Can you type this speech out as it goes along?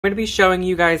I'm going to be showing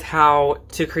you guys how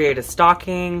to create a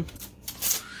stocking.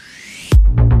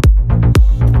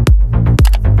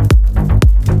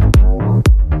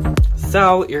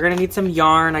 So you're going to need some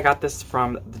yarn. I got this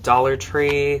from the Dollar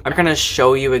Tree. I'm going to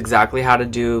show you exactly how to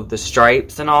do the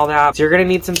stripes and all that. So you're going to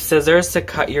need some scissors to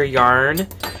cut your yarn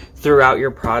throughout your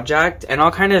project, and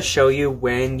I'll kind of show you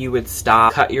when you would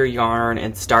stop, cut your yarn,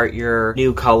 and start your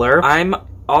new color. I'm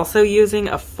also using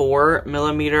a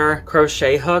 4mm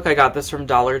crochet hook. I got this from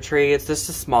Dollar Tree. It's just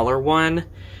a smaller one.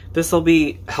 This will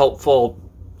be helpful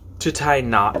to tie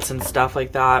knots and stuff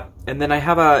like that. And then I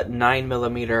have a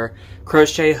 9mm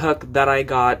crochet hook that I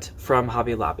got from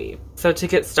Hobby Lobby. So to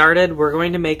get started, we're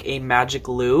going to make a magic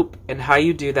loop, and how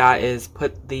you do that is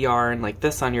put the yarn like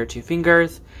this on your 2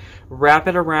 fingers, wrap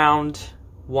it around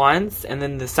once, and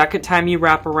then the second time you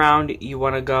wrap around, you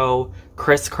want to go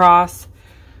crisscross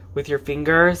with your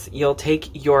fingers. You'll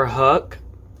take your hook,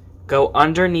 go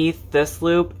underneath this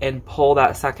loop, and pull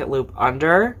that second loop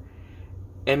under,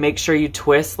 and make sure you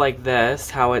twist like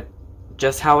this,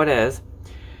 just how it is,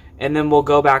 and then we'll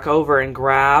go back over and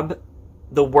grab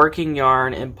the working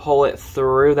yarn and pull it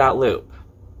through that loop.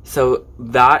 So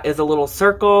that is a little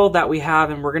circle that we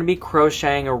have, and we're going to be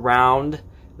crocheting around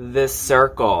this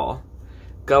circle.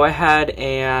 Go ahead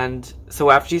and, so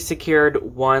after you secured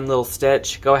one little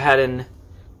stitch, go ahead and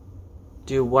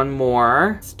do one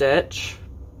more stitch.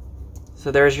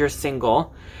 So there's your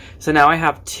single. So now I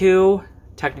have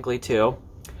technically two.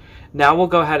 Now we'll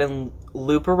go ahead and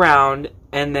loop around,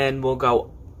 and then we'll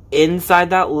go inside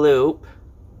that loop.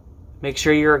 Make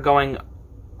sure you're going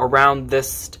around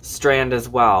this strand as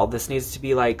well. This needs to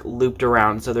be like looped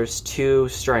around, so there's 2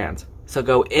 strands. So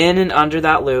go in and under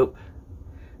that loop,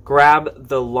 grab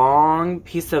the long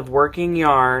piece of working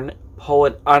yarn, pull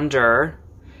it under.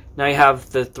 Now you have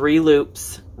the 3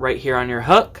 loops right here on your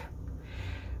hook.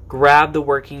 Grab the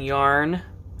working yarn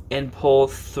and pull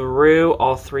through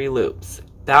all 3 loops.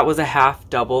 That was a half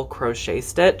double crochet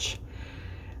stitch.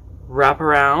 Wrap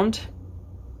around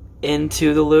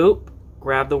into the loop,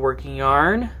 grab the working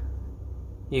yarn.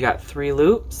 You got 3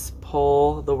 loops,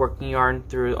 pull the working yarn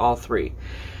through all 3.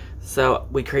 So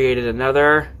we created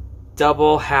another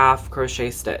double half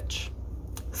crochet stitch.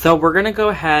 So we're going to go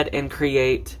ahead and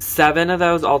create 7 of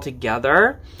those all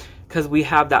together, because we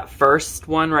have that first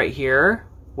one right here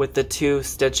with the 2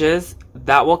 stitches.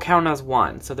 That will count as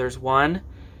 1. So there's 1,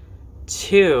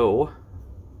 2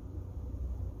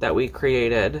 that we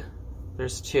created.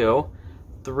 There's 2,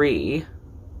 3.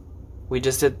 We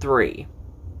just did 3.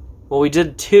 Well, we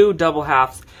did 2 double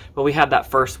halves, but we had that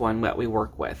first one that we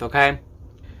work with, okay?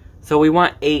 So we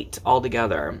want 8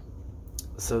 altogether.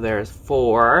 So there's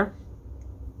 4,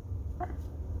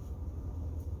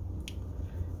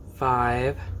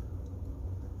 5,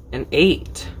 and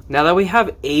 8. Now that we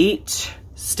have 8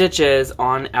 stitches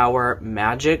on our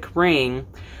magic ring,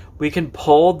 we can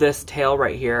pull this tail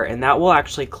right here, and that will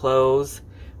actually close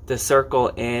the circle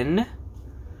in.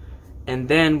 And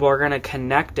then we're going to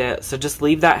connect it. So just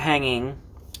leave that hanging.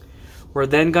 We're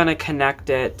then going to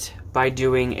connect it by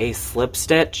doing a slip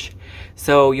stitch.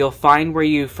 So you'll find where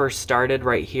you first started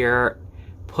right here,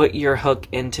 put your hook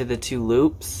into the 2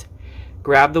 loops,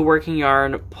 grab the working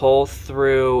yarn, pull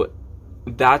through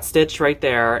that stitch right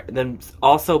there, then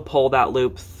also pull that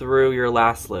loop through your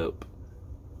last loop.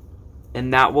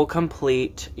 And that will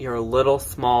complete your little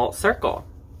small circle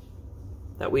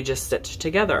that we just stitched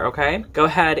together, okay? Go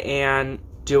ahead and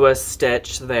do a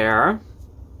stitch there.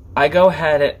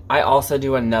 I also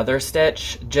do another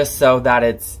stitch just so that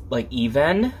it's like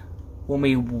even when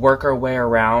we work our way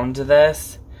around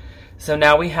this. So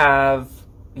now we have,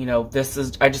 you know,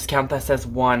 I just count this as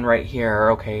 1 right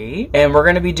here, okay? And we're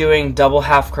gonna be doing double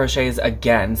half crochets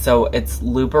again. So it's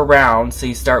loop around, so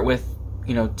you start with,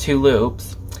 you know, 2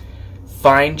 loops.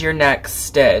 Find your next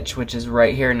stitch, which is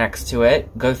right here next to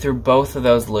it. Go through both of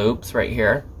those loops right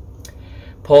here.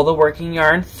 Pull the working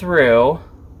yarn through.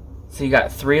 So you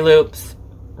got 3 loops,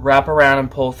 wrap around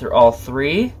and pull through all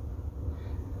 3.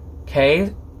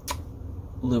 Okay,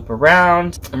 loop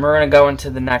around, and we're gonna go into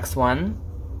the next one.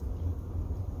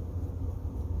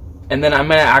 And then I'm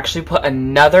gonna actually put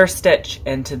another stitch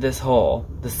into this hole,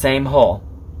 the same hole.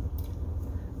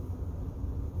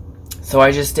 So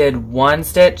I just did 1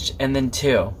 stitch and then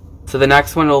 2. So the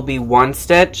next one will be 1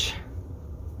 stitch.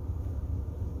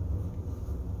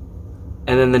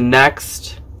 And then the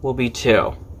next will be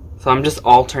 2. So I'm just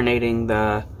alternating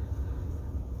that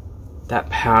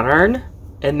pattern.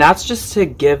 And that's just to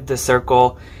give the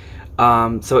circle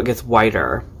so it gets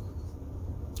wider.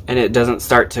 And it doesn't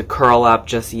start to curl up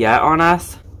just yet on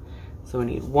us. So we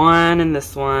need 1 in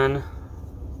this one.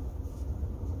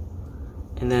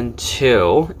 and then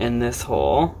 2 in this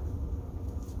hole.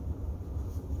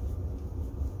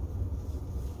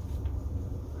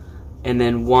 And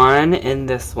then 1 in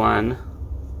this one.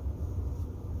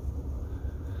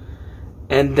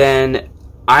 And then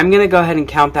I'm going to go ahead and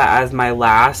count that as my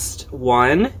last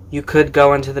one. You could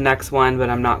go into the next one, but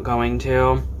I'm not going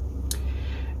to.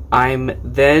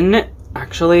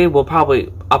 Actually, I'll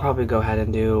probably go ahead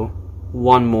and do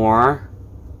one more.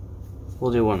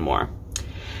 We'll do one more.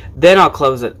 Then I'll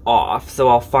close it off. So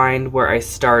I'll find where I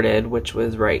started, which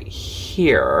was right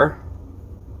here.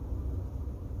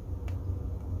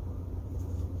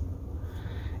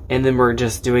 And then we're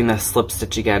just doing the slip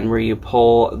stitch again, where you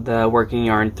pull the working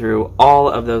yarn through all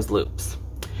of those loops.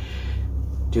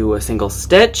 Do a single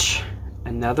stitch,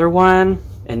 another one,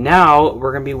 and now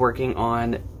we're going to be working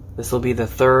on, this will be the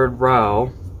 3rd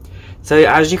row. So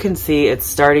as you can see, it's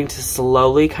starting to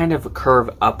slowly kind of curve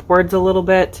upwards a little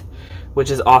bit,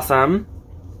 which is awesome,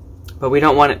 but we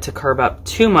don't want it to curve up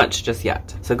too much just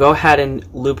yet. So go ahead and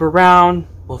loop around.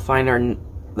 We'll find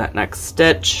that next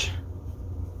stitch.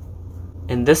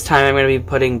 And this time I'm going to be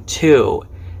putting 2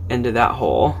 into that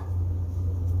hole.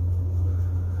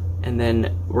 And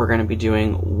then we're going to be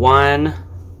doing 1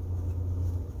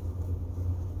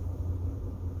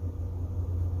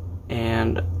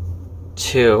 and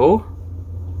 2.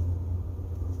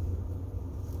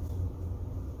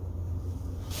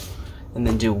 And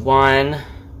then do 1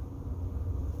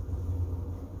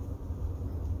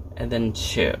 and then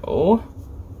 2.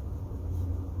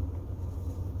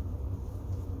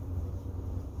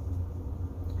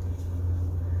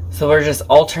 So we're just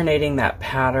alternating that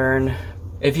pattern.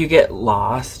 If you get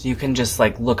lost, you can just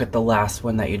like look at the last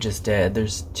one that you just did.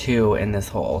 There's 2 in this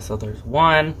hole. So there's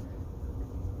 1.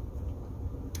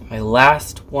 My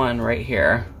last one right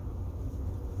here.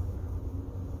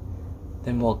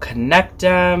 Then we'll connect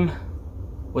them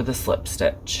with a slip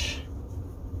stitch.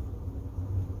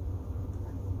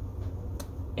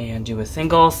 And do a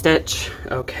single stitch.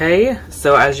 Okay,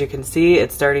 so as you can see,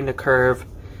 it's starting to curve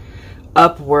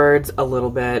upwards a little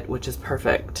bit, which is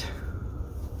perfect.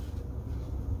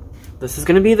 This is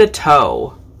going to be the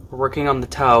toe. We're working on the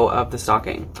toe of the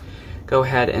stocking. Go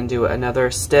ahead and do another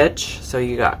stitch. So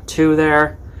you got 2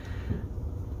 there.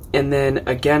 And then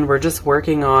again, we're just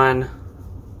working on,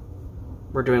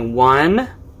 we're doing 1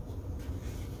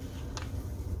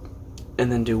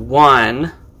 and then do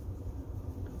 1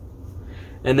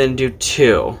 and then do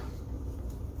 2.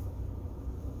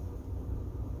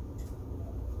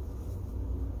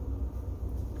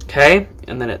 Okay,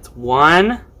 and then it's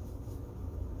 1,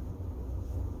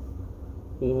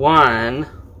 1,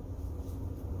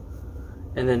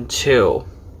 and then 2.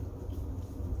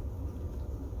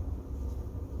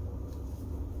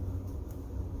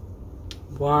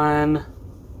 One,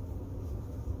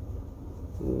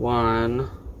 1,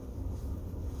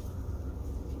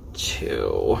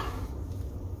 2.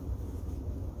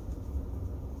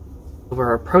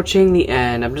 We're approaching the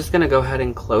end. I'm just gonna go ahead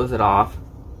and close it off.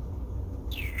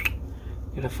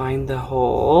 Gonna find the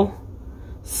hole,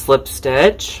 slip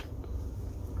stitch,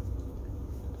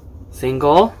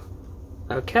 single.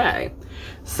 Okay,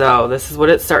 so this is what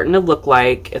it's starting to look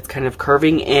like. It's kind of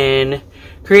curving in,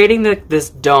 creating this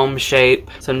dome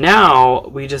shape. So now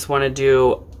we just want to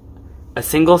do a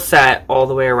single set all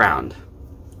the way around.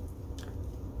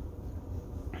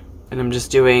 And I'm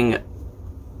just doing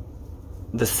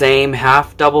the same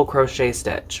half double crochet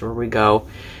stitch where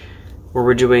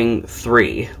we're doing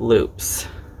 3 loops.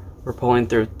 We're pulling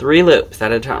through 3 loops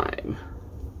at a time.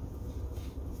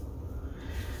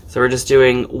 So we're just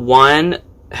doing 1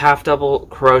 half double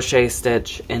crochet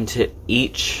stitch into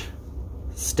each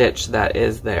stitch that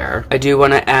is there. I do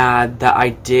want to add that I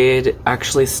did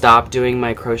actually stop doing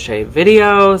my crochet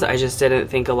videos. I just didn't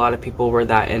think a lot of people were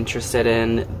that interested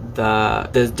in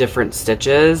the different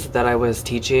stitches that I was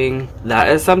teaching. That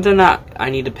is something that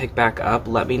I need to pick back up.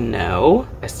 Let me know.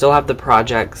 I still have the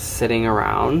projects sitting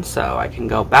around, so I can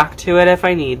go back to it if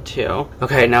I need to.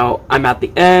 Okay, now I'm at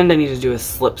the end. I need to do a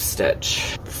slip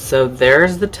stitch. So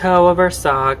there's the toe of our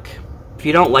sock. If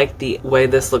you don't like the way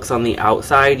this looks on the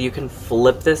outside, you can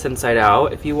flip this inside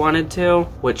out if you wanted to,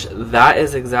 which that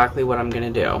is exactly what I'm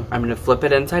gonna do. I'm gonna flip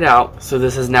it inside out, so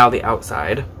this is now the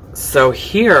outside. So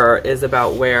here is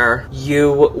about where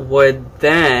you would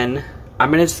then,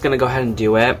 I'm just gonna go ahead and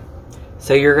do it.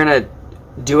 So you're gonna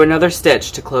do another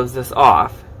stitch to close this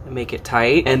off and make it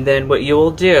tight. And then what you will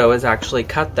do is actually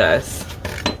cut this.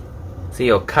 So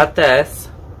you'll cut this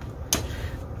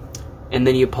and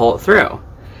then you pull it through.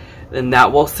 Then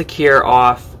that will secure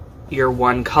off your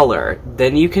one color.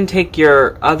 Then you can take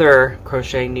your other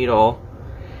crochet needle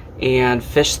and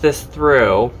fish this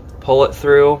through, pull it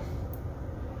through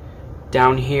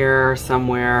down here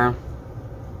somewhere.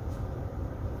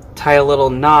 Tie a little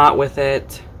knot with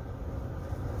it.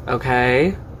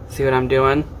 Okay, see what I'm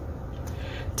doing?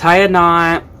 Tie a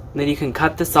knot, then you can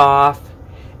cut this off,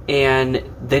 and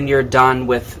then you're done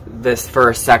with this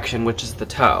first section, which is the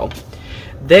toe.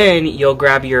 Then you'll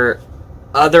grab your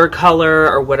other color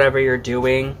or whatever you're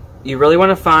doing. You really want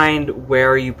to find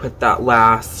where you put that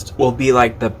last will be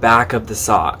like the back of the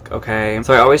sock, okay?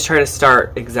 So I always try to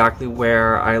start exactly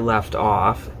where I left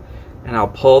off, and I'll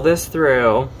pull this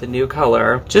through the new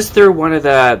color, just through one of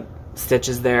the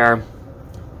stitches there.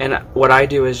 And what I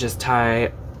do is just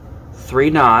tie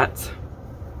 3 knots.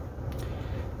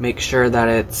 Make sure that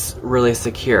it's really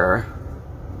secure.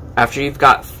 After you've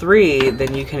got 3,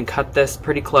 then you can cut this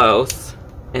pretty close.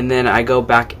 And then I go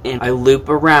back and I loop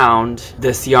around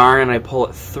this yarn and I pull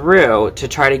it through to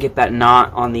try to get that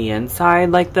knot on the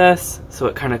inside like this, so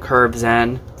it kind of curves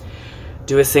in.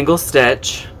 Do a single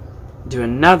stitch, do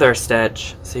another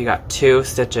stitch, so you got 2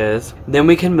 stitches. Then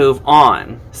we can move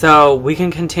on. So we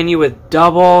can continue with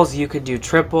doubles, you could do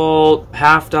triple,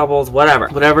 half doubles,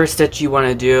 whatever stitch you want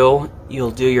to do,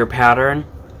 you'll do your pattern.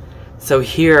 So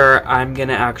here I'm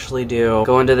gonna actually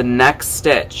go into the next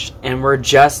stitch, and we're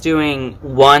just doing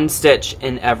 1 stitch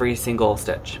in every single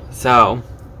stitch. So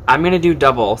I'm gonna do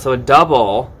double. So a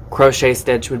double crochet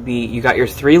stitch would be, you got your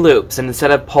 3 loops, and instead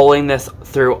of pulling this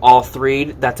through all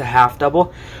 3, that's a half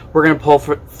double, we're gonna pull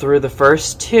through the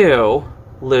first 2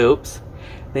 loops,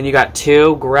 then you got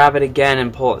 2, grab it again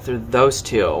and pull it through those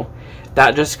 2.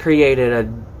 That just created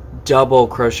a double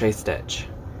crochet stitch.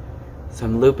 So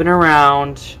I'm looping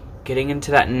around, getting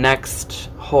into that next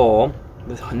hole,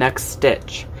 the next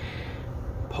stitch,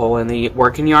 pulling the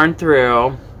working yarn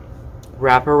through,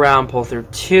 wrap around, pull through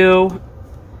 2,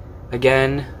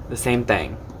 again the same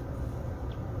thing.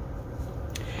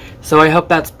 So I hope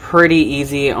that's pretty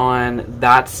easy on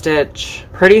that stitch.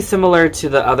 Pretty similar to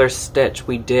the other stitch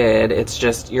we did, it's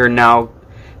just you're now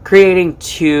creating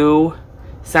 2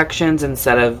 sections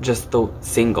instead of just the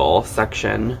single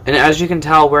section. And as you can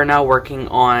tell, we're now working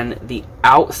on the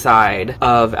outside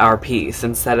of our piece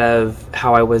instead of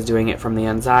how I was doing it from the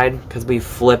inside, because we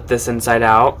flipped this inside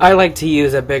out. I like to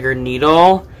use a bigger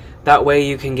needle, that way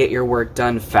you can get your work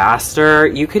done faster.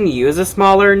 You can use a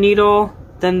smaller needle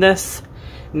than this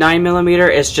 9mm,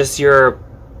 it's just your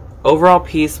overall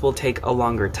piece will take a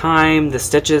longer time, the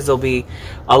stitches will be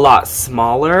a lot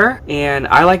smaller, and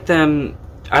I like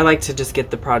to just get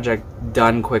the project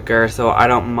done quicker, so I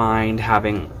don't mind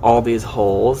having all these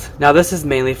holes. Now this is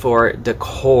mainly for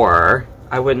decor.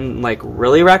 I wouldn't like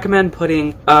really recommend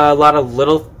putting a lot of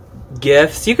little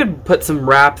gifts. You could put some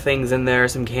wrap things in there,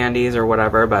 some candies or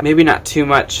whatever, but maybe not too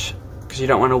much, because you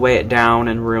don't want to weigh it down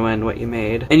and ruin what you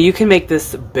made. And you can make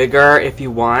this bigger if you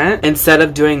want. Instead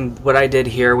of doing what I did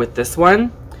here with this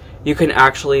one, you can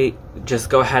actually just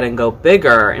go ahead and go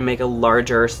bigger and make a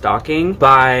larger stocking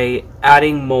by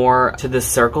adding more to this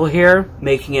circle here,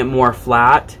 making it more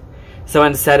flat. So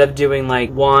instead of doing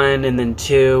like 1 and then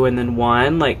 2 and then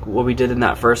 1, like what we did in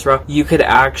that first row, you could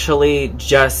actually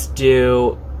just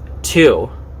do 2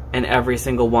 in every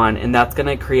single one, and that's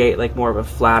gonna create like more of a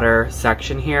flatter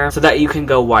section here so that you can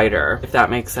go wider, if that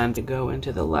makes sense. To go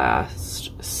into the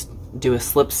last, do a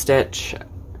slip stitch.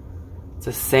 It's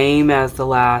the same as the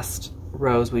last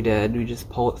rows we did. We just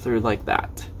pull it through like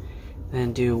that.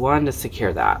 Then do 1 to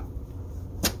secure that.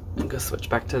 And go switch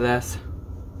back to this.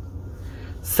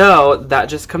 So that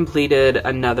just completed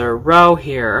another row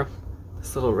here.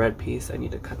 This little red piece, I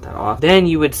need to cut that off. Then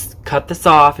you would cut this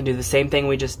off and do the same thing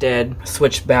we just did.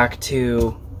 Switch back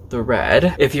to the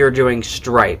red. If you're doing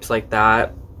stripes like that,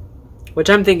 which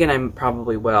I'm thinking I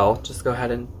probably will. Just go ahead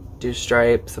and do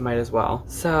stripes, I might as well.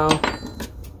 So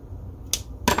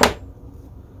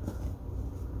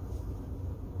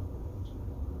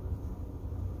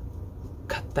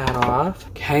that off.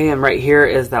 Okay, and right here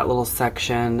is that little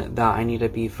section that I need to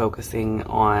be focusing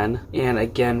on. And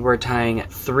again, we're tying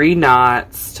 3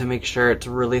 knots to make sure it's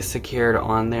really secured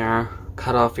on there.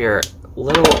 Cut off your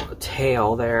little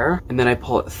tail there, and then I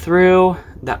pull it through.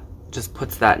 That just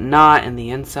puts that knot in the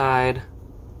inside.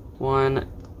 1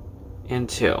 and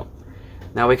 2.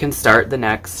 Now we can start the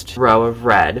next row of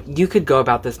red. You could go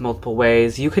about this multiple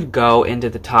ways. You could go into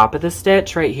the top of the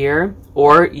stitch right here,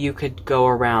 or you could go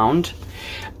around.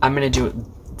 I'm gonna do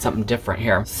something different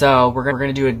here. So we're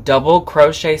gonna do a double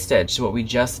crochet stitch, what we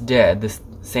just did, this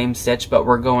same stitch, but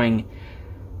we're going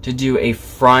to do a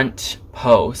front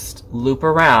post, loop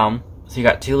around. So you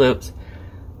got 2 loops,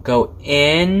 go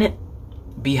in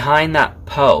behind that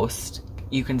post.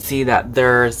 You can see that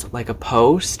there's like a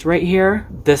post right here.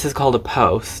 This is called a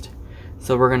post.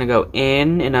 So we're gonna go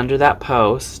in and under that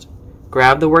post,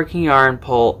 grab the working yarn,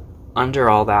 pull under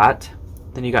all that.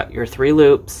 Then you got your 3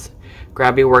 loops.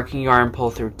 Grab your working yarn, pull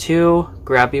through 2.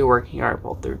 Grab your working yarn,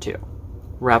 pull through 2.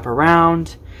 Wrap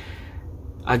around.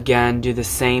 Again, do the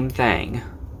same thing.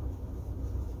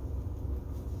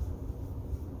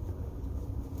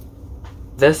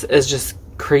 This is just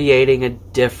creating a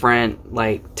different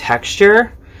like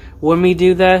texture when we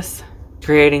do this.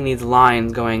 Creating these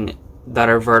lines going that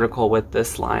are vertical with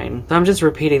this line. So I'm just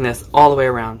repeating this all the way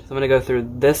around. So I'm going to go through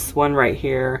this one right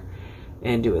here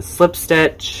and do a slip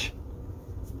stitch.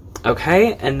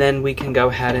 Okay, and then we can go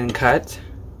ahead and cut.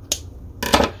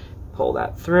 Pull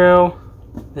that through.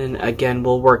 Then again,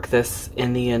 we'll work this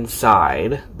in the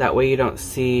inside. That way you don't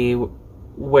see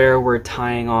where we're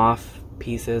tying off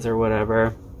pieces or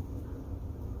whatever.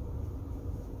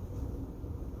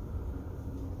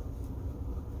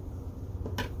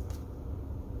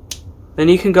 Then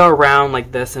you can go around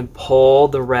like this and pull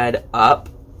the red up.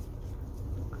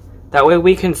 That way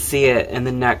we can see it in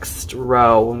the next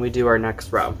row when we do our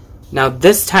next row. Now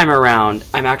this time around,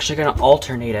 I'm actually going to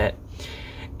alternate it.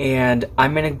 And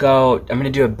I'm going to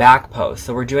do a back post.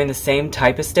 So we're doing the same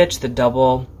type of stitch, the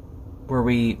double where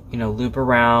we, loop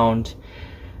around,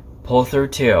 pull through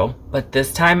 2. But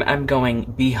this time I'm going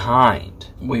behind.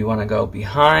 We want to go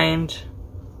behind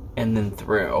and then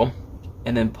through.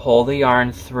 And then pull the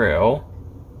yarn through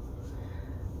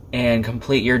and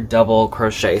complete your double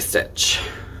crochet stitch.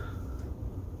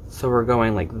 So we're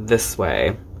going like this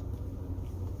way.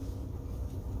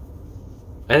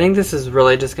 I think this is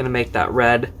really just going to make that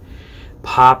red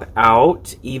pop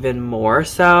out even more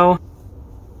so.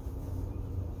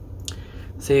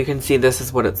 So you can see this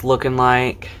is what it's looking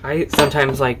like. I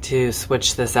sometimes like to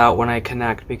switch this out when I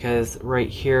connect because right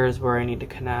here is where I need to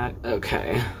connect.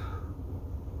 Okay.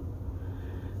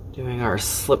 Doing our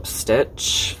slip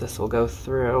stitch. This will go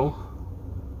through.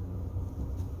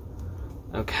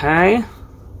 Okay.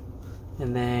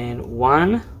 And then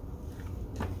 1.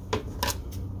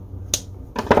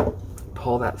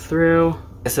 Pull that through.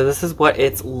 So this is what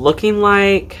it's looking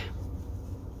like.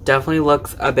 Definitely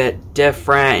looks a bit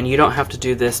different, and you don't have to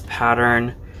do this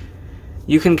pattern.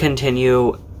 You can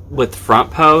continue with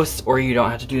front posts, or you don't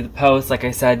have to do the posts. Like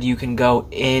I said, you can go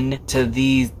into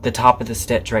the top of the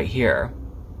stitch right here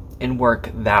and work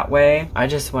that way. I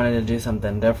just wanted to do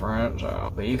something different,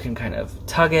 so. But you can kind of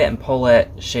tug it and pull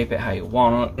it, shape it how you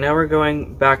want it. Now we're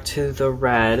going back to the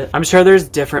red. I'm sure there's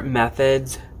different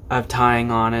methods of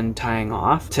tying on and tying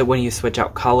off to when you switch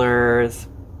out colors,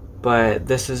 but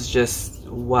this is just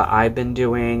what I've been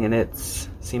doing, and it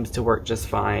seems to work just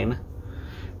fine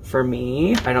for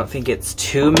me. I don't think it's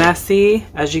too messy.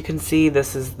 As you can see,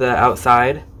 this is the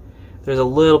outside. There's a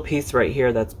little piece right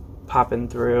here that's popping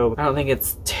through. I don't think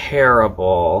it's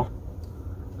terrible.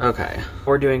 Okay,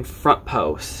 we're doing front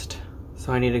post.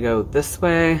 So I need to go this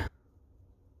way.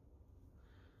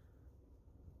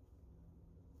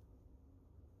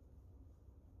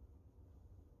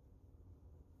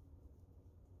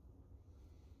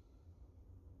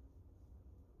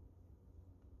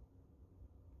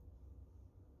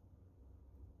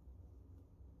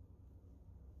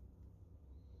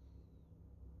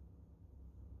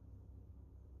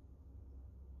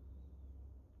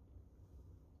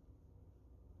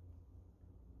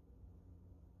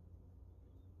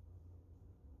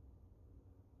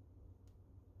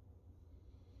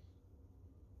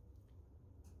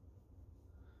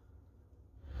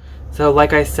 So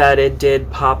like I said, it did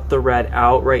pop the red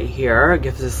out right here. It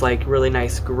gives this like really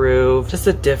nice groove, just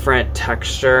a different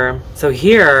texture. So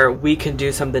here we can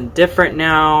do something different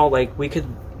now. Like we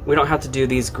don't have to do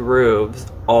these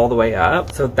grooves all the way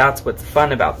up. So that's what's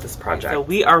fun about this project. So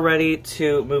we are ready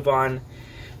to move on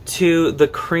to the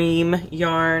cream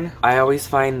yarn. I always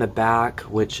find the back,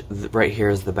 which right here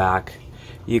is the back,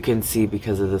 you can see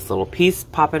because of this little piece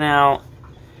popping out.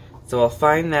 So I'll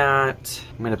find that.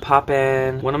 I'm going to pop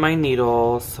in one of my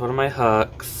needles, one of my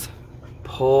hooks,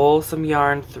 pull some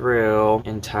yarn through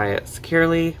and tie it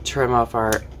securely. Trim off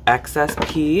our excess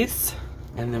piece,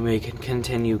 and then we can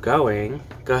continue going.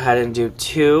 Go ahead and do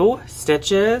 2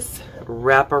 stitches,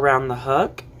 wrap around the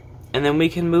hook, and then we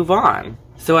can move on.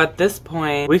 So at this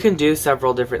point, we can do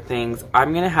several different things.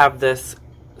 I'm going to have this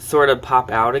sort of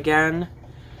pop out again.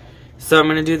 So I'm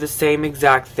going to do the same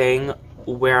exact thing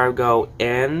where I go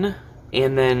in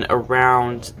and then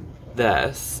around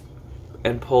this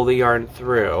and pull the yarn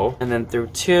through, and then through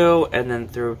 2 and then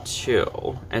through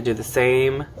 2, and do the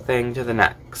same thing to the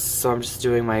next. So I'm just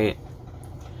doing my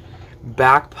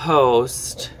back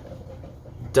post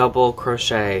double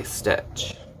crochet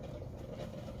stitch.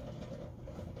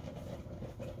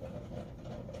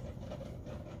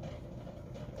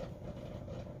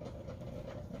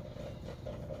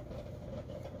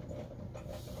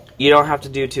 you don't have to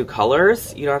do two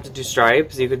colors. You don't have to do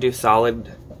stripes. You could do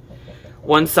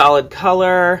one solid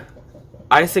color.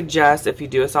 I suggest if you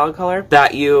do a solid color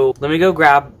that let me go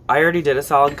grab, I already did a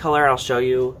solid color. I'll show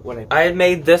you what I had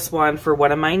made this one for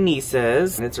one of my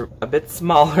nieces. And it's a bit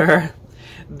smaller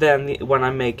than the one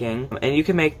I'm making. And you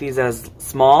can make these as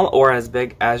small or as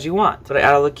big as you want. But I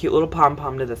added a cute little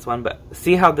pom-pom to this one. But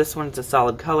see how this one's a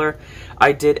solid color?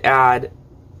 I did add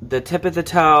the tip of the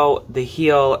toe, the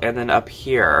heel, and then up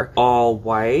here all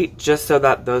white, just so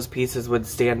that those pieces would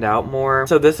stand out more.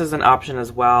 So this is an option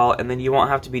as well, and then you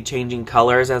won't have to be changing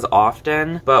colors as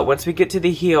often. But once we get to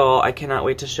the heel, I cannot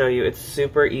wait to show you. It's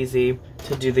super easy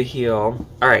to do the heel.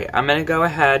 Alright, I'm gonna go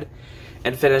ahead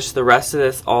and finish the rest of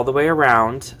this all the way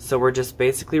around. So we're just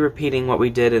basically repeating what we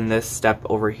did in this step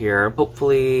over here.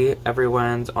 Hopefully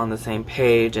everyone's on the same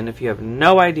page, and if you have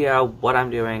no idea what I'm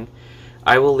doing,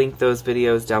 I will link those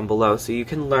videos down below so you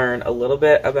can learn a little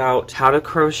bit about how to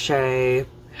crochet,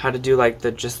 how to do like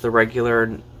just the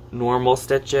regular normal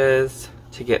stitches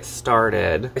to get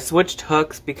started. I switched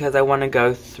hooks because I want to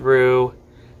go through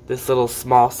this little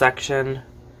small section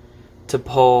to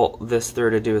pull this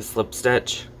through to do a slip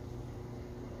stitch.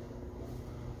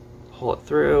 Pull it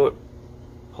through,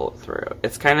 pull it through.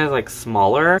 It's kind of like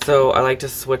smaller, so I like to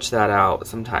switch that out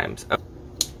sometimes.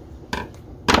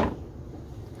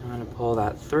 Pull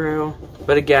that through.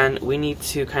 But again, we need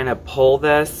to kind of pull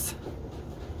this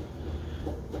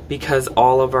because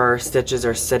all of our stitches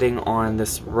are sitting on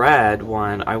this red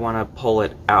one. I want to pull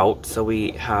it out so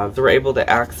we're able to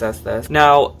access this.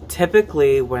 Now,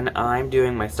 typically when I'm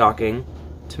doing my stocking,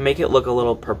 to make it look a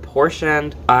little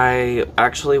proportioned, I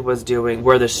actually was doing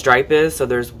where the stripe is. So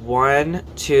there's 1,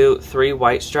 2, 3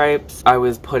 white stripes. I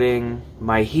was putting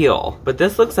my heel, but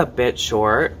this looks a bit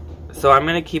short. So I'm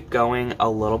going to keep going a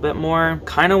little bit more.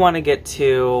 Kind of want to get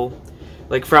to,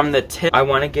 like from the tip, I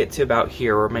want to get to about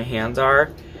here where my hands are.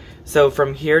 So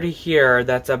from here to here,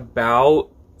 that's about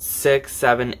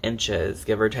 6-7 inches,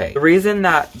 give or take. The reason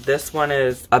that this one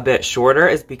is a bit shorter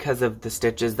is because of the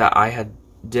stitches that I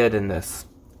did in this.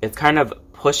 It's kind of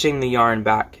pushing the yarn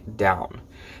back down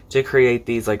to create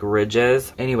these like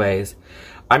ridges. Anyways,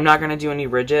 I'm not going to do any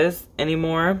ridges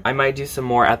anymore. I might do some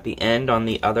more at the end on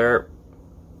the other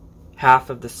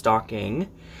half of the stocking,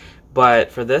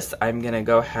 but for this I'm gonna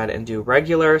go ahead and do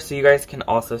regular so you guys can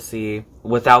also see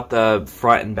without the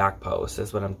front and back post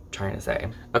is what I'm trying to say.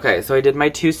 Okay, so I did my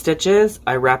 2 stitches.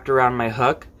 I wrapped around my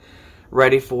hook,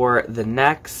 ready for the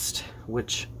next,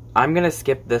 which I'm gonna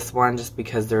skip this one just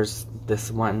because there's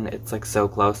this one, it's like so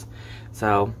close.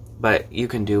 So, but you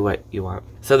can do what you want.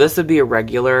 So this would be a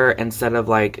regular instead of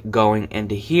like going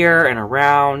into here and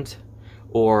around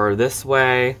or this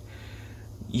way.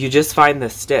 You just find the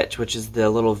stitch, which is the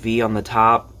little V on the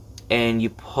top, and you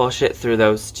push it through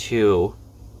those 2,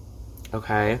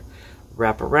 okay?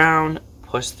 Wrap around,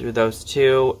 push through those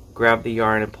 2, grab the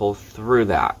yarn and pull through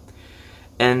that.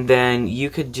 And then you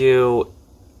could do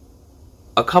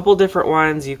a couple different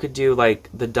ones. You could do like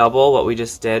the double, what we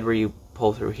just did, where you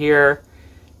pull through here,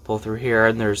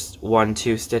 and there's 1,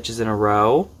 2 stitches in a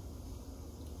row.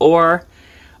 Or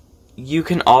you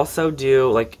can also do,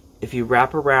 like, if you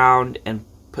wrap around and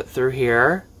put through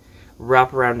here,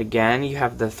 wrap around again, you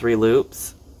have the 3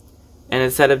 loops. And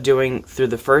instead of doing through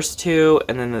the first 2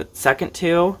 and then the second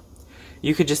 2,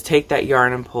 you could just take that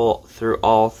yarn and pull through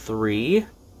all 3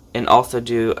 and also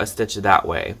do a stitch that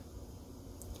way.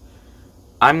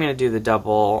 I'm going to do the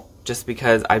double just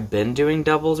because I've been doing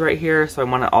doubles right here, so I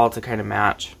want it all to kind of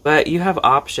match. But you have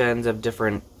options of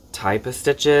different type of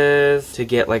stitches to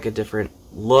get like a different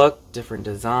look, different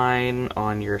design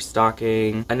on your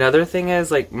stocking. Another thing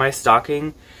is, like, my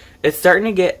stocking, it's starting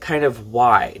to get kind of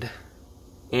wide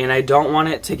and I don't want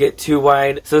it to get too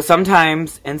wide. So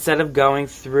sometimes instead of going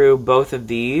through both of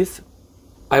these,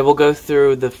 I will go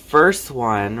through the first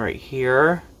one right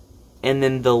here and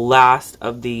then the last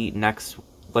of the next,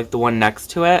 like the one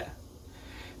next to it,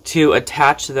 to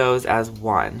attach those as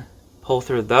one. Pull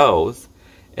through those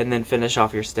and then finish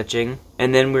off your stitching.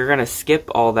 And then we're going to skip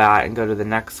all that and go to the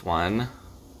next one.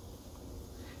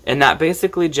 And that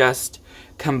basically just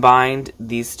combined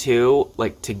these 2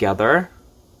 like together.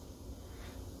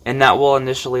 And that will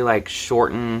initially like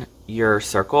shorten your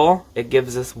circle. It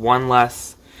gives us 1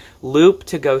 less loop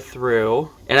to go through.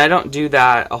 And I don't do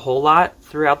that a whole lot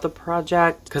throughout the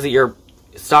project because your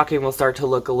stocking will start to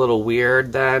look a little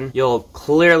weird then. You'll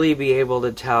clearly be able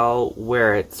to tell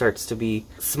where it starts to be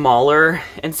smaller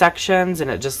in sections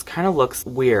and it just kind of looks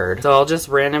weird. So I'll just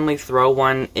randomly throw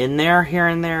one in there here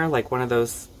and there, like one of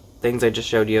those things I just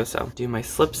showed you. So do my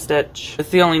slip stitch. It's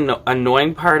the only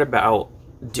annoying part about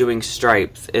doing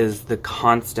stripes is the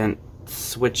constant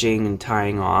switching and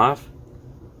tying off.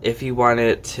 If you want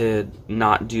it to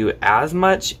not do as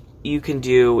much, you can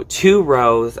do 2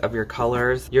 rows of your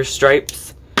colors. Your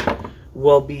stripes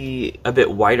will be a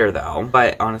bit whiter though,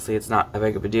 but honestly it's not a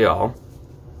big of a deal.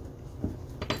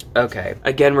 Okay,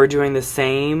 again we're doing the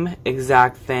same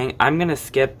exact thing. I'm gonna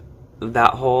skip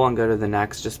that hole and go to the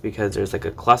next just because there's like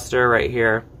a cluster right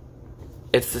here.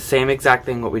 It's the same exact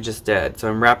thing what we just did. So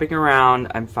I'm wrapping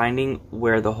around, I'm finding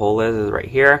where the hole is right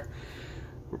here.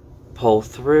 Pull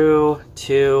through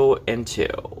 2 and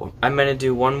 2. I'm gonna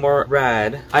do one more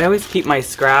red. I always keep my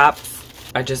scraps.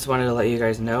 I just wanted to let you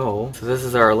guys know. So this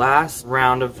is our last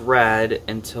round of red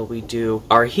until we do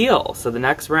our heel. So the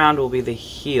next round will be the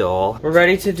heel. We're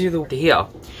ready to do the heel.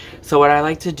 So what I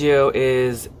like to do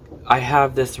is I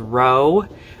have this row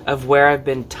of where I've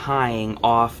been tying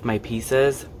off my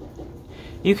pieces.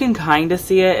 You can kind of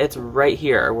see it. It's right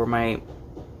here where my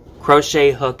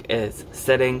crochet hook is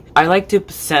sitting. I like to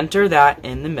center that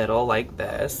in the middle like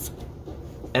this.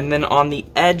 And then on the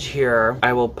edge here,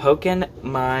 I will poke in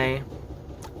my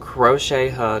crochet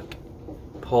hook,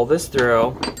 pull this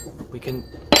through. We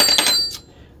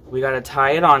gotta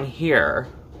tie it on here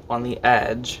on the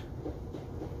edge.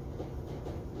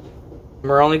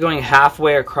 We're only going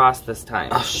halfway across this time.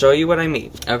 I'll show you what I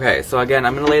mean. Okay, so again,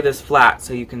 I'm gonna lay this flat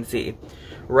so you can see.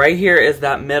 Right here is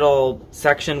that middle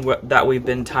section that we've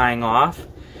been tying off.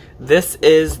 This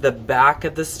is the back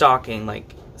of the stocking,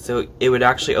 like, so it would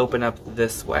actually open up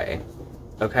this way,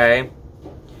 okay?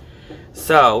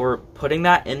 So we're putting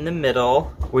that in the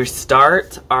middle. We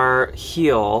start our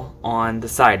heel on the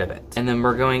side of it. And then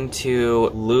we're going to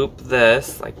loop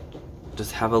this, like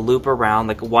just have a loop around,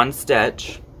 like 1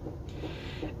 stitch.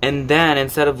 And then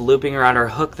instead of looping around our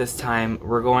hook this time,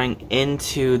 we're going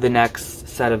into the next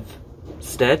set of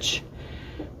stitch.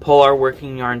 Pull our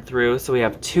working yarn through, so we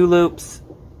have 2 loops.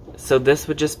 So this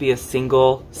would just be a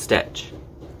single stitch.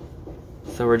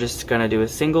 So we're just gonna do a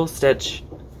single stitch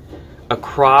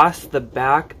across the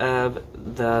back of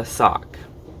the sock.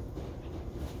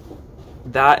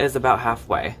 That is about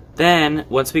halfway. Then,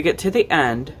 once we get to the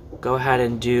end, go ahead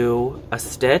and do a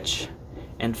stitch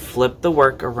and flip the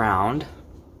work around.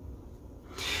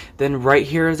 Then right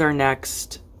here is our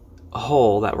next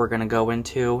hole that we're gonna go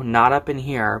into, not up in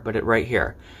here, but right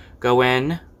here. Go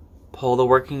in, pull the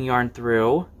working yarn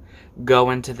through, go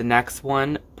into the next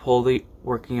one, pull the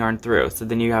working yarn through. So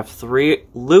then you have 3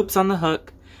 loops on the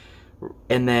hook,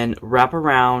 and then wrap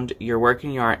around your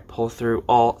working yarn, pull through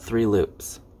all 3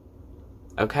 loops.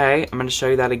 Okay, I'm going to show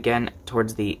you that again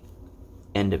towards the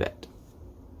end of it.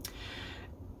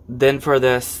 Then for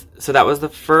this, so that was the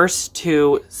first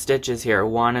 2 stitches here,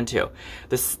 1 and 2.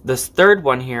 This third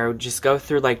one here, just go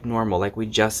through like normal, like we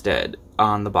just did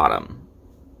on the bottom.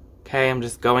 Okay, I'm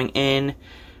just going in,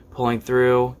 pulling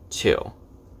through 2.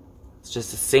 It's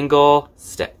just a single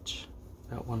stitch.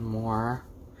 Got one more.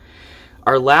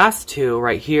 Our last 2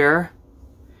 right here,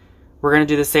 we're going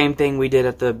to do the same thing we did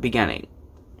at the beginning.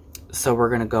 So we're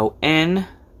going to go in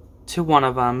to one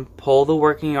of them, pull the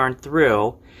working yarn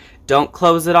through. Don't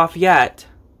close it off yet.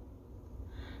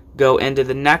 Go into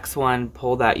the next one,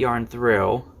 pull that yarn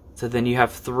through. So then you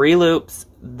have 3 loops,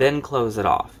 then close it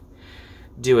off.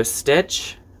 Do a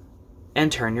stitch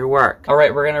and turn your work.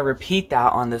 Alright, we're going to repeat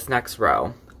that on this next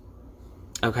row.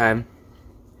 Okay.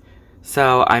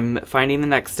 So I'm finding the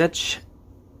next stitch.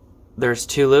 There's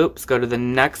 2 loops. Go to the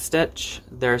next stitch.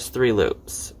 There's 3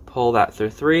 loops. Pull that through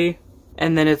 3.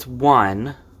 And then it's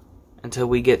 1 until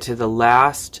we get to the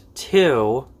last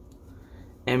 2.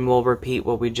 And we'll repeat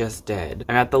what we just did.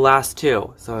 I'm at the last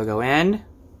 2. So I go in.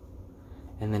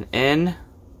 And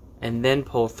then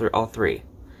pull through all 3.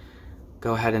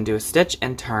 Go ahead and do a stitch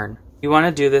and turn. You want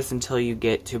to do this until you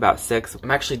get to about 6.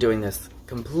 I'm actually doing this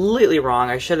completely wrong.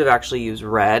 I should have actually used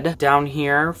red down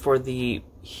here for the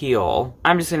heel.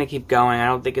 I'm just going to keep going. I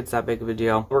don't think it's that big of a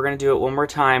deal. We're going to do it one more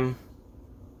time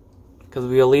because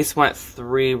we at least went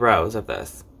 3 rows of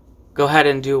this. Go ahead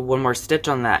and do one more stitch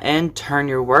on that end. Turn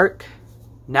your work.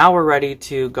 Now we're ready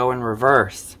to go in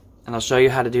reverse, and I'll show you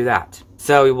how to do that.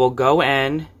 So we will go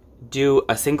in, do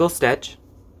a single stitch,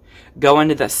 go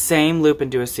into the same loop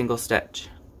and do a single stitch,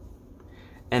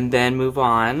 and then move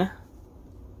on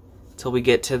till we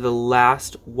get to the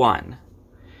last one.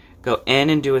 Go in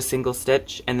and do a single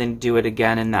stitch, and then do it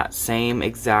again in that same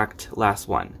exact last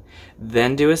one.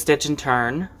 Then do a stitch and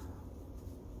turn,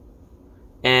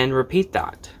 and repeat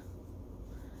that.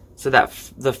 So that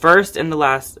the first and the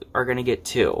last are going to get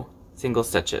 2 single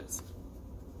stitches.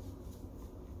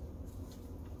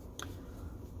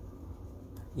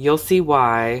 You'll see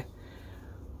why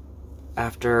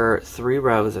after 3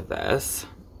 rows of this.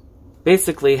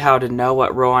 basically how to know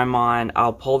what row I'm on.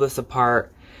 I'll pull this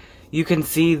apart. You can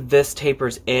see this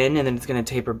tapers in and then it's going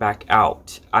to taper back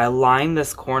out. I line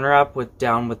this corner up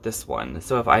down with this one.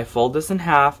 So if I fold this in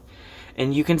half,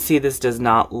 and you can see this does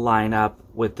not line up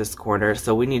with this corner,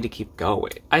 so we need to keep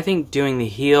going. I think doing the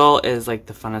heel is like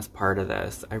the funnest part of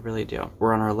this. I really do.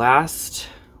 We're on our last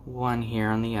one here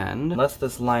on the end. Unless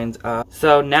this lines up.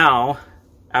 So now,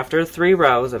 after 3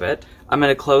 rows of it, I'm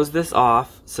going to close this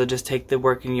off. So just take the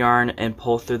working yarn and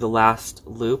pull through the last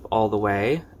loop all the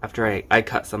way after I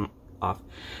cut some off.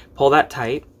 Pull that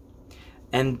tight,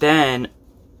 and then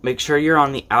make sure you're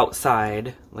on the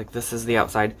outside, like this is the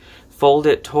outside. Fold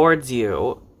it towards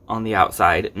you on the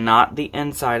outside, not the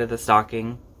inside of the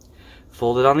stocking.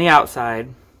 Fold it on the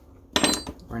outside.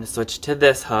 We're going to switch to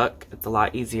this hook. It's a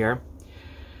lot easier.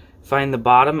 Find the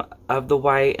bottom of the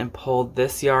white and pull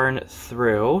this yarn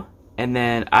through, and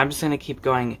then I'm just going to keep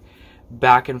going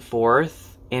back and forth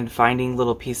and finding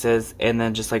little pieces and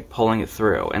then just like pulling it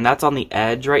through. And that's on the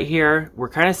edge right here. We're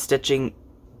kind of stitching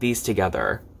these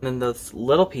together. And then this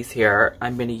little piece here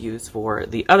I'm going to use for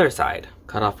the other side.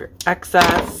 Cut off your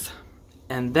excess.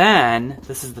 And then,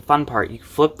 this is the fun part, you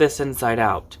flip this inside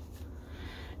out.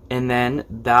 And then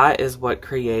that is what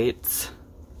creates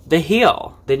the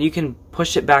heel. Then you can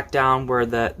push it back down where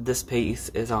this piece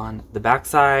is on the back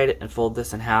side and fold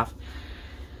this in half.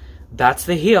 That's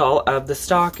the heel of the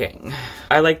stocking.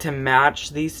 I like to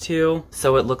match these two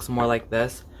so it looks more like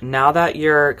this. Now that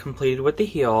you're completed with the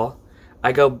heel,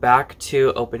 I go back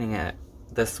to opening it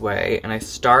this way and I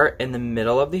start in the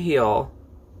middle of the heel,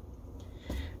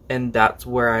 and that's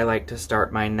where I like to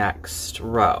start my next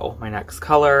row, my next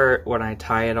color when I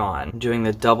tie it on. I'm doing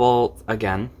the double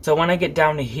again. So when I get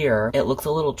down to here, it looks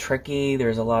a little tricky.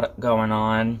 There's a lot going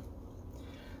on.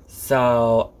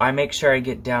 So I make sure I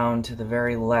get down to the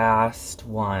very last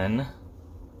one,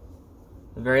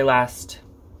 the very last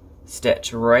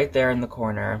stitch right there in the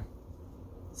corner.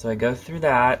 So I go through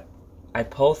that, I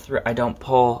pull through, I don't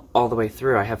pull all the way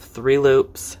through, I have 3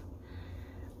 loops.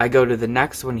 I go to the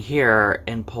next one here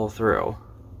and pull through.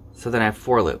 So then I have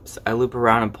 4 loops. I loop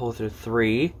around and pull through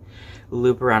 3,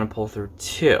 loop around and pull through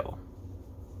 2.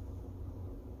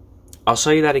 I'll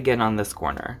show you that again on this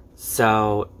corner.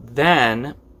 So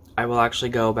then I will actually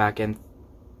go back in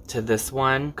to this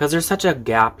one because there's such a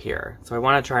gap here. So I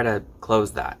want to try to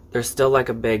close that. There's still like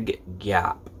a big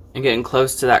gap. I'm getting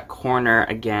close to that corner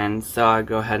again, so I'll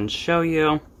go ahead and show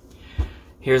you.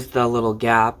 Here's the little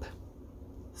gap.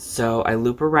 So I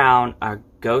loop around, I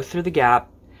go through the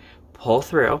gap, pull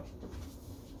through,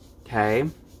 okay?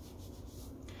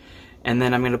 And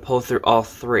then I'm going to pull through all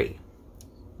 3.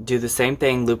 Do the same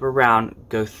thing, loop around,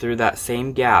 go through that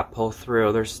same gap, pull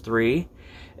through, there's 3.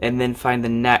 And then find the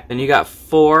next, then you got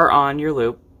 4 on your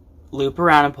loop, loop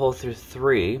around and pull through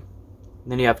 3.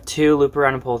 Then you have 2, loop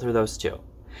around and pull through those 2.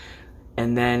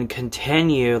 And then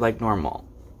continue like normal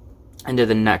into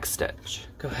the next stitch.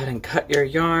 Go ahead and cut your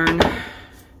yarn,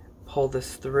 pull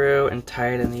this through and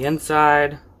tie it in the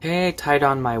inside. Okay, I tied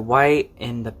on my white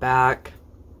in the back.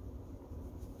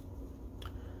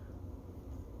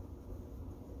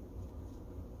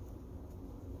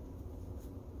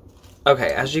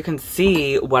 Okay, as you can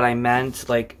see, what I meant,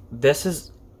 like,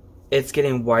 it's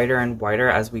getting wider and wider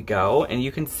as we go, and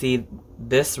you can see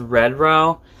this red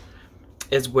row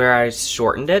is where I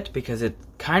shortened it because it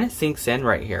kind of sinks in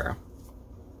right here.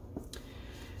 You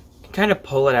can kind of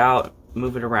pull it out,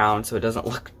 move it around so it doesn't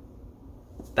look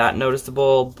that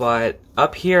noticeable, but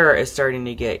up here is starting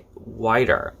to get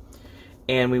wider.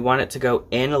 And we want it to go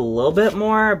in a little bit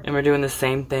more. And we're doing the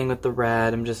same thing with the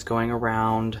red. I'm just going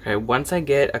around. Okay, once I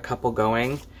get a couple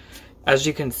going, as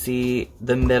you can see,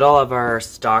 the middle of our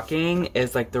stocking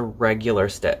is like the regular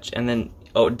stitch. And then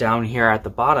down here at the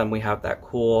bottom, we have that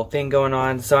cool thing going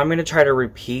on. So I'm gonna try to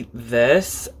repeat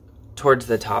this towards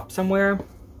the top somewhere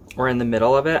or in the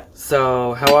middle of it.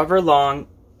 So however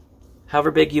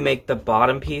big you make the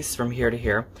bottom piece from here to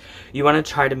here, you wanna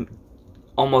try to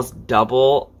almost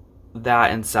double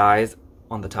that in size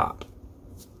on the top.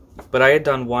 But I had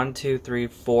done 1, 2, 3,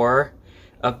 4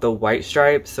 of the white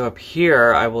stripes, so up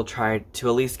here I will try to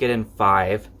at least get in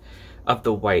 5 of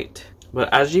the white.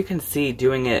 But as you can see,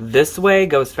 doing it this way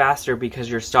goes faster because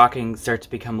your stocking starts to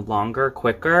become longer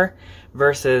quicker,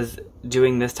 versus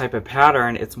doing this type of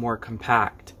pattern, it's more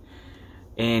compact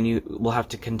and you will have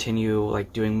to continue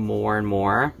like doing more and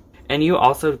more. And you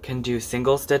also can do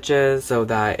single stitches so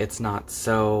that it's not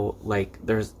so like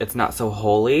it's not so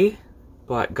holy.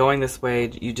 But going this way,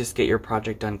 you just get your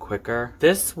project done quicker.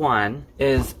 This one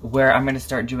is where I'm going to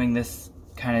start doing this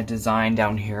kind of design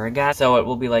down here again. So it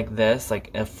will be like this,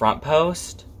 like a front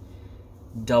post.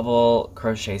 double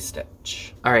crochet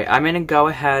stitch. All right, I'm gonna go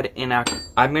ahead and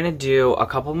I'm gonna do a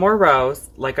couple more rows.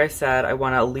 Like I said, I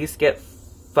wanna at least get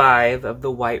 5 of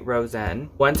the white rows in.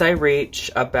 Once I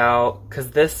reach about,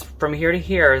 cause this from here to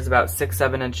here is about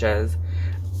 6-7 inches,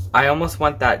 I almost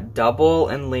want that double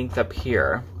in length up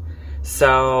here.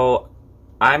 So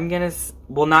I'm gonna,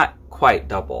 well, not quite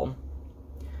double.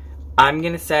 I'm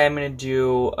gonna say I'm gonna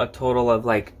do a total of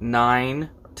like 9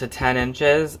 to 10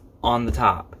 inches on the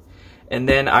top. And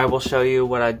then I will show you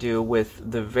what I do with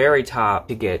the very top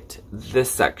to get this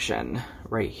section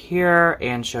right here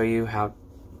and show you how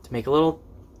to make a little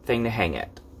thing to hang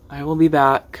it. I will be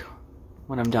back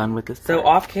when I'm done with this. So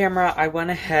off camera, I went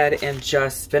ahead and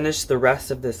just finished the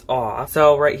rest of this off.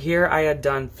 So right here, I had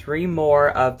done 3 more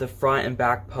of the front and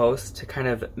back posts to kind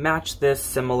of match this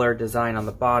similar design on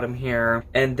the bottom here.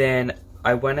 And then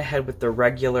I went ahead with the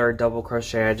regular double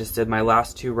crochet. I just did my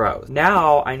last 2 rows.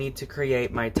 Now I need to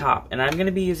create my top, and I'm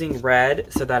gonna be using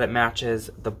red so that it matches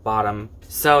the bottom.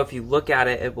 So if you look at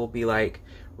it, it will be like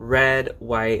red,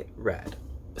 white, red.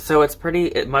 So it's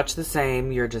pretty much the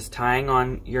same. You're just tying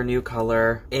on your new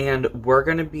color, and I'm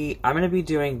gonna be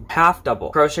doing half double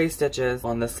crochet stitches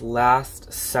on this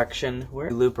last section where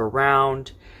you loop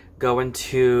around, go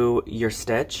into your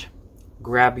stitch,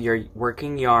 grab your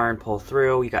working yarn, pull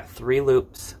through. You got 3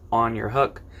 loops on your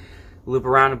hook, loop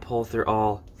around and pull through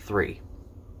all 3.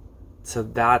 So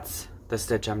that's the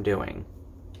stitch I'm doing.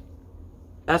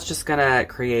 That's just gonna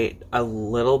create a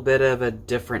little bit of a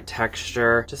different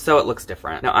texture, just so it looks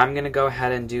different. Now I'm gonna go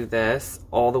ahead and do this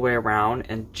all the way around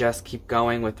and just keep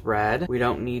going with red. We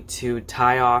don't need to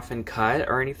tie off and cut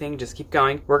or anything, just keep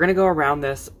going. We're gonna go around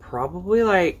this probably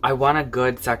like, I want a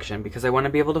good section because I want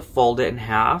to be able to fold it in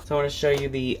half. So I want to show you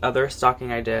the other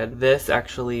stocking I did. This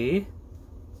actually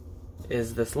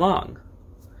is this long.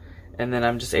 And then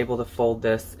I'm just able to fold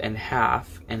this in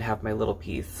half and have my little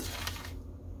piece.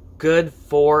 Good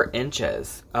 4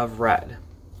 inches of red.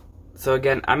 So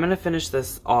again, I'm gonna finish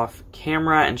this off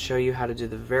camera and show you how to do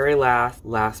the very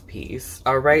last piece.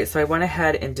 All right, so I went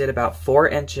ahead and did about 4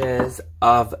 inches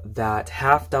of that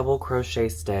half double crochet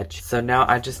stitch. So now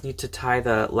I just need to tie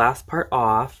the last part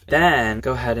off, then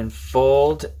go ahead and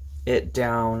fold it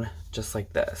down just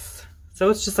like this.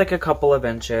 So it's just like a couple of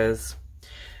inches.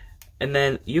 And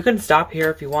then you can stop here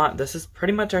if you want. This is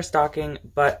pretty much our stocking,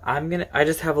 but I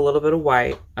just have a little bit of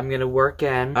white. I'm gonna work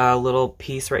in a little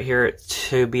piece right here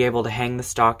to be able to hang the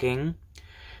stocking.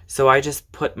 So I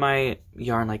just put my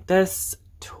yarn like this,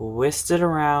 twist it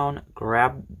around,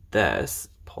 grab this,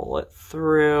 pull it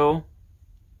through.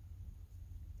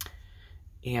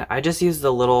 And I just use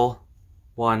the little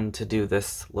one to do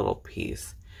this little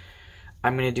piece.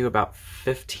 I'm gonna do about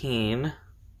 15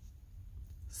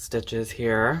 stitches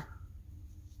here.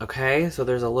 Okay, so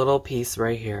there's a little piece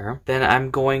right here. Then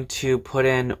I'm going to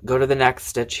go to the next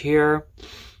stitch here,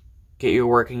 get your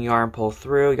working yarn, pull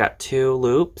through. You got 2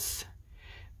 loops,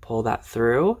 pull that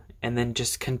through, and then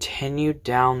just continue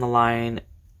down the line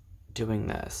doing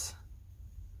this.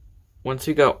 Once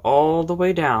we go all the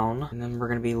way down, and then we're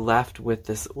gonna be left with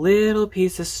this little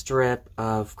piece of strip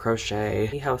of crochet.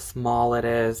 See how small it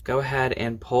is? Go ahead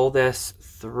and pull this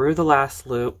through the last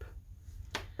loop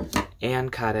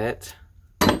and cut it.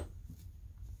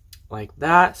 Like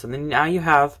that. So then now you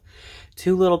have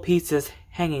 2 little pieces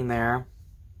hanging there.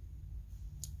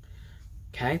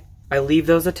 Okay, I leave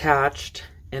those attached,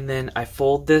 and then I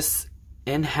fold this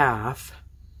in half.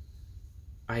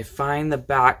 I find the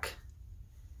back,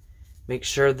 make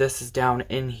sure this is down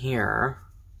in here.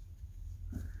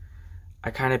 I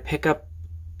kind of pick up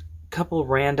a couple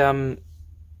random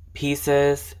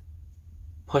pieces,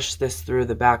 push this through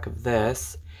the back of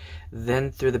this,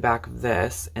 then through the back of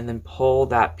this, and then pull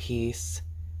that piece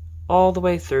all the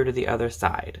way through to the other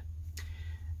side.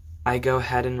 I go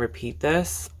ahead and repeat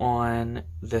this on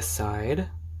this side.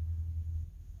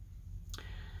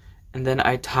 And then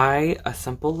I tie a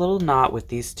simple little knot with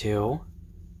these 2.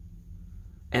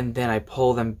 And then I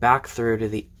pull them back through to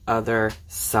the other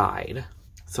side.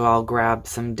 So I'll grab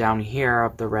some down here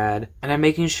of the red. And I'm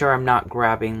making sure I'm not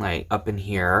grabbing like up in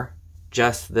here.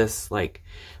 Just this like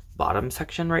bottom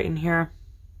section right in here.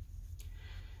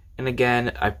 And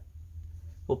again, I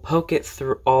will poke it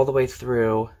through all the way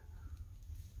through,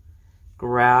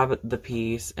 grab the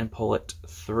piece and pull it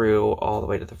through all the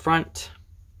way to the front.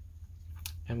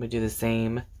 And we do the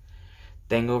same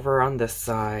thing over on this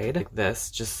side like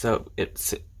this, just so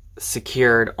it's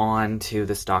secured onto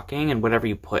the stocking, and whatever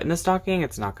you put in the stocking,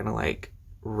 it's not gonna like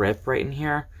rip right in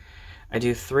here. I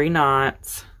do 3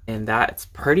 knots, and that's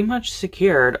pretty much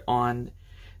secured on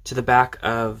to the back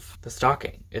of the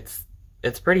stocking. It's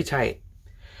pretty tight.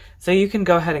 So you can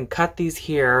go ahead and cut these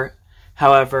here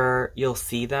However, you'll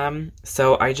see them.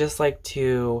 So I just like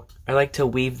to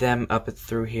weave them up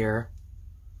through here.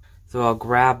 So I'll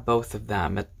grab both of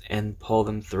them and pull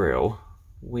them through.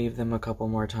 Weave them a couple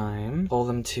more times. Pull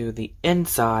them to the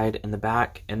inside and the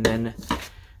back, and then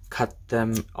cut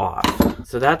them off.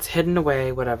 So that's hidden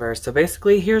away, whatever. So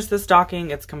basically, here's the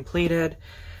stocking. It's completed.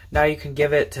 Now you can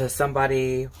give it to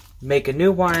somebody, make a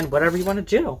new one, whatever you want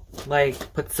to do.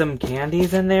 Like, put some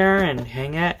candies in there and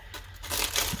hang it.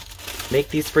 Make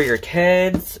these for your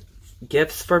kids.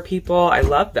 Gifts for people. I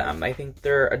love them. I think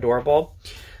they're adorable.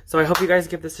 So I hope you guys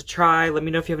give this a try. Let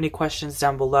me know if you have any questions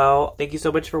down below. Thank you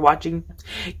so much for watching.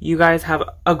 You guys have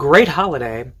a great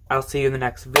holiday. I'll see you in the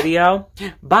next video.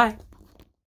 Bye.